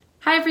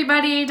Hi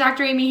everybody,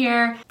 Dr. Amy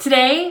here.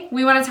 Today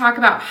we want to talk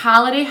about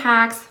holiday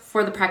hacks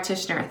for the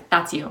practitioner.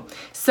 That's you.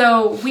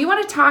 So we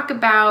want to talk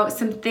about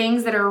some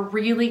things that are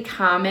really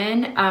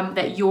common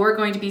that you're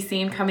going to be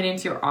seeing coming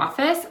into your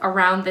office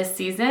around this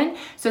season.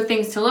 So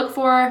things to look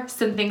for,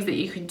 some things that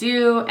you can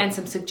do, and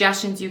some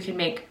suggestions you can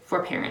make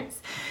for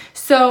parents.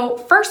 So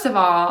first of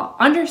all,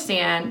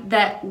 understand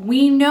that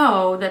we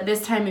know that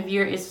this time of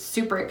year is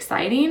super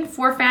exciting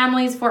for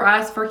families, for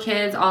us, for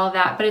kids, all of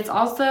that, but it's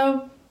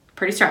also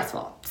pretty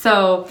stressful.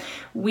 So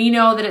we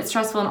know that it's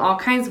stressful in all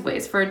kinds of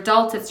ways. For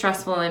adults, it's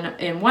stressful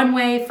in one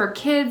way. For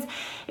kids,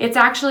 it's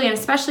actually, and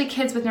especially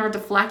kids with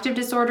neurodeflective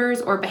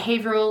disorders or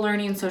behavioral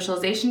learning and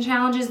socialization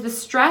challenges, the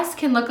stress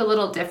can look a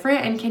little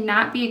different and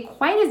cannot be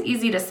quite as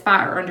easy to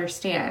spot or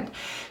understand.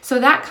 So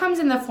that comes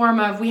in the form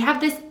of, we have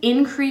this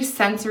increased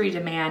sensory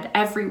demand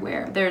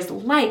everywhere. There's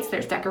lights,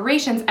 there's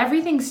decorations,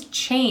 everything's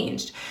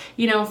changed,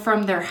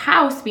 from their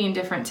house being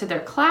different to their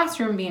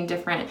classroom being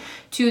different,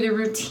 to the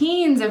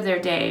routines of their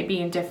day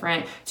being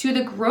different, to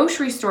the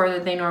grocery store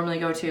that they normally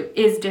go to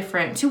is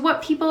different, to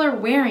what people are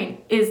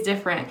wearing is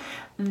different.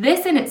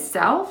 This in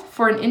itself,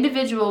 for an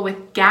individual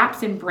with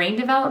gaps in brain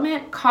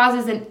development,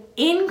 causes an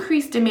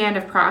increased demand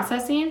of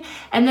processing,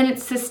 and then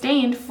it's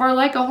sustained for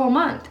like a whole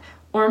month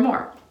or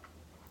more.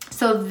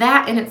 So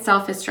that in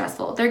itself is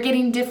stressful. They're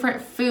getting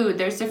different food.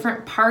 There's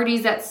different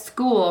parties at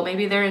school.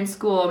 Maybe they're in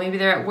school, maybe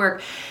they're at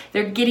work.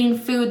 They're getting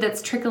food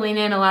that's trickling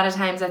in a lot of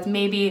times that's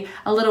maybe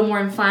a little more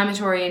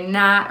inflammatory and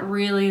not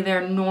really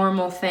their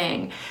normal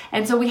thing.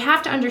 And so we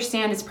have to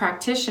understand as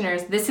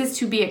practitioners, this is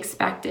to be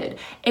expected.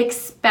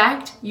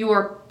 Expect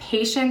your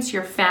patients,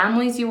 your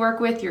families you work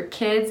with, your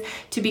kids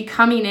to be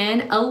coming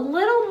in a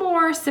little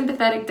more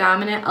sympathetic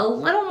dominant, a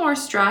little more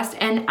stressed,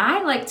 and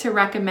I like to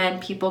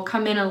recommend people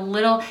come in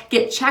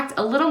get checked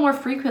a little more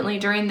frequently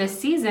during this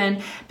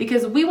season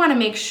because we want to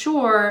make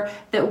sure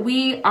that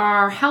we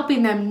are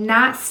helping them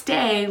not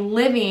stay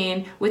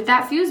living with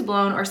that fuse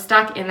blown or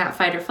stuck in that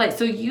fight or flight.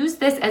 So use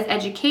this as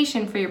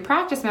education for your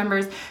practice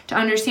members to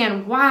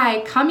understand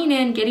why coming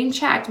in, getting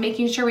checked,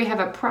 making sure we have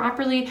a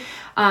properly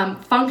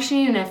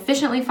functioning and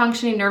efficiently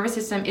functioning nervous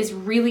system is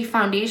really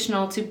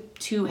foundational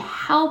to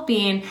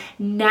helping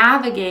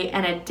navigate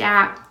and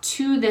adapt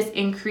to this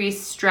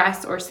increased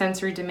stress or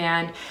sensory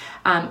demand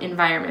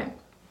environment.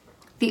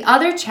 The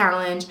other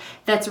challenge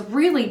that's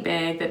really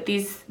big that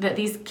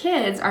these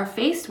kids are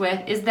faced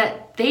with is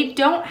that they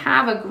don't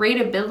have a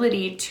great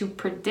ability to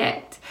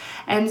predict.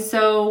 And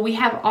so we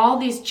have all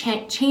these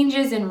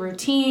changes in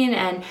routine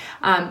and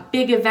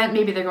big event.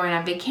 Maybe they're going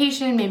on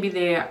vacation. Maybe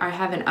they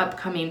have an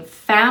upcoming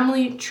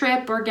family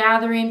trip or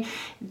gathering.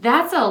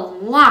 That's a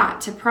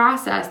lot to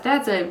process.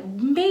 That's a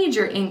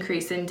major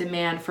increase in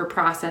demand for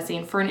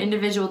processing for an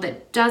individual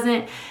that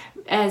doesn't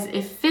as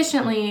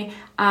efficiently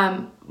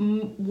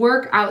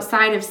work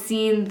outside of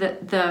seeing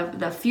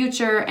the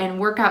future and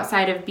work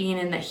outside of being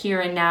in the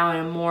here and now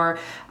in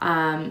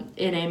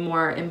a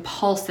more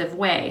impulsive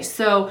way.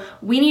 So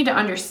we need to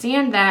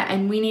understand that,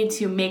 and we need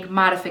to make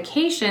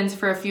modifications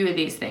for a few of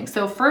these things.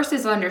 So first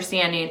is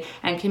understanding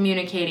and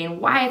communicating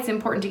why it's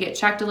important to get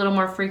checked a little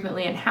more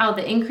frequently and how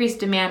the increased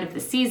demand of the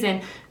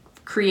season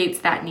creates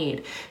that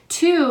need.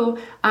 Two,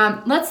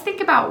 let's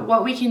think about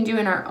what we can do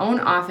in our own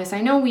office.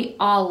 I know we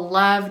all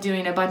love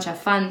doing a bunch of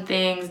fun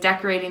things,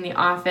 decorating the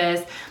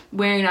office,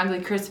 wearing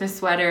ugly Christmas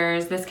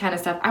sweaters, this kind of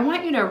stuff. I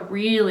want you to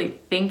really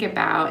think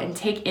about and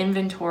take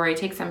inventory,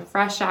 take some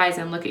fresh eyes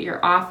and look at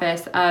your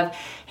office of,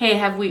 hey,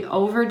 have we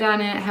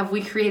overdone it? Have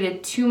we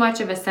created too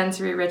much of a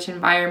sensory rich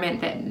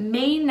environment that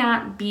may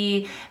not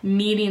be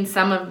meeting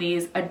some of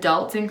these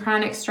adults in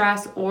chronic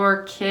stress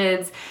or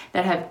kids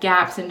that have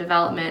gaps in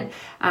development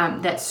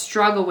that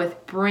struggle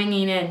with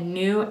bringing in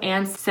new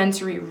and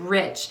sensory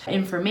rich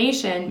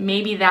information?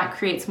 Maybe that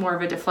creates more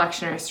of a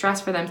deflection or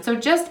stress for them. So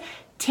just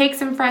take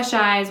some fresh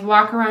eyes,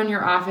 walk around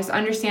your office,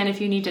 understand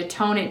if you need to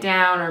tone it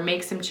down or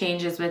make some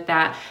changes with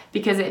that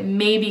because it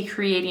may be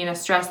creating a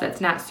stress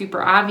that's not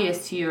super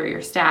obvious to you or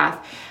your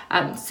staff.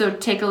 So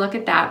take a look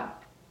at that.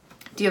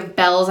 Do you have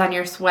bells on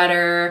your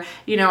sweater?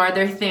 Are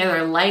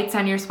there lights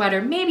on your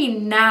sweater? Maybe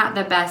not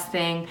the best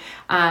thing,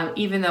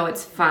 even though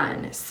it's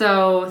fun.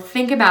 So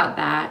think about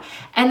that.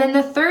 And then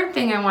the third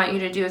thing I want you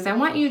to do is I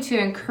want you to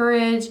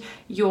encourage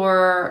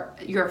your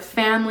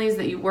families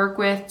that you work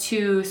with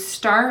to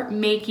start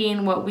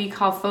making what we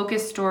call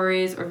focus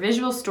stories or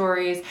visual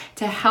stories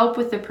to help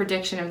with the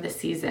prediction of the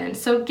season.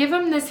 So give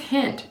them this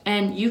hint,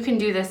 and you can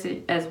do this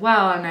as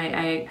well, and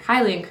I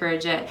highly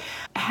encourage it.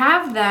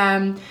 Have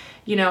them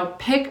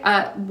pick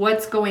up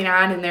what's going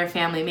on in their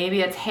family. Maybe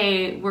it's,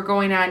 hey, we're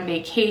going on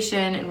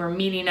vacation and we're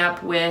meeting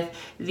up with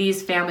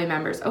these family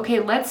members.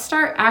 Okay, let's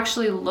start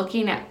actually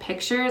looking at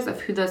pictures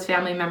of who those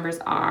family members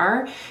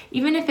are.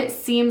 Even if it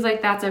seems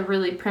like that's a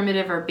really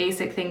primitive or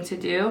basic thing to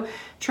do,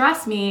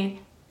 trust me,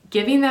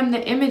 giving them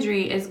the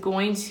imagery is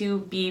going to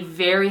be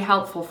very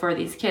helpful for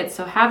these kids.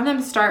 So have them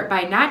start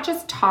by not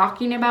just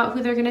talking about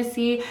who they're gonna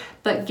see,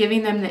 but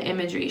giving them the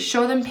imagery.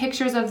 Show them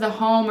pictures of the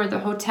home or the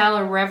hotel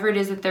or wherever it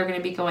is that they're gonna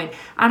be going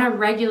on a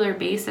regular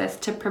basis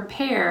to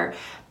prepare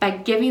by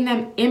giving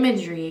them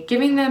imagery,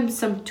 giving them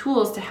some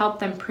tools to help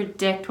them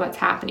predict what's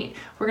happening.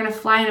 We're gonna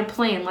fly in a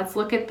plane. Let's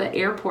look at the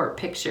airport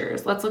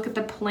pictures. Let's look at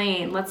the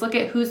plane. Let's look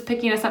at who's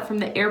picking us up from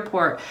the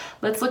airport.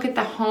 Let's look at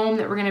the home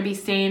that we're gonna be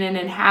staying in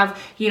and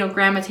have,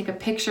 grandma take a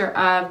picture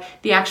of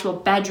the actual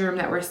bedroom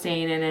that we're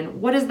staying in,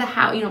 and what is the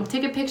house,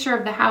 take a picture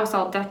of the house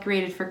all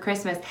decorated for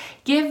Christmas.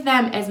 Give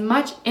them as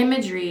much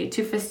imagery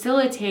to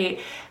facilitate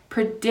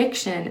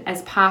prediction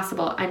as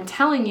possible. I'm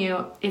telling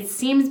you, it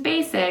seems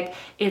basic.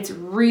 It's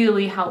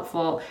really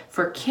helpful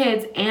for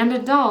kids and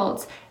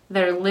adults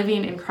that are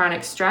living in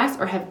chronic stress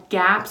or have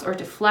gaps or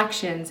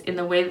deflections in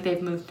the way that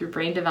they've moved through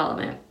brain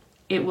development.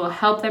 It will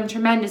help them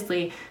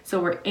tremendously.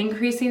 So we're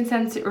decreasing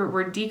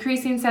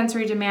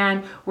sensory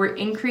demand. We're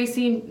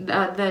increasing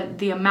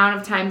the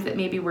amount of times that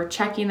maybe we're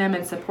checking them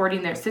and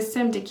supporting their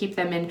system to keep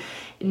them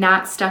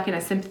not stuck in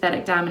a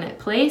sympathetic dominant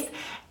place.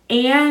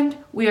 And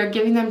we are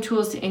giving them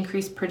tools to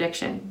increase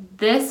prediction.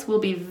 This will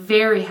be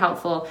very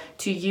helpful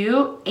to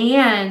you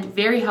and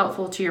very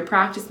helpful to your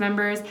practice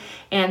members,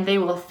 and they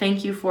will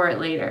thank you for it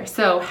later.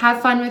 So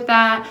have fun with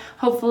that.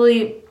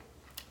 Hopefully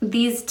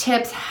these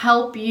tips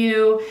help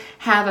you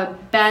have a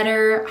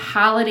better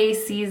holiday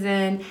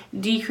season,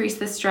 decrease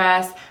the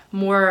stress,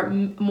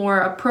 more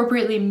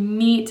appropriately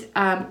meet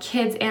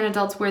kids and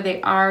adults where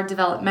they are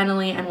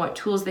developmentally and what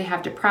tools they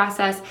have to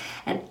process,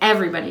 and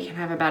everybody can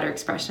have a better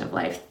expression of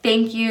life.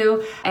 Thank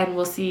you, and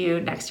we'll see you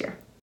next year.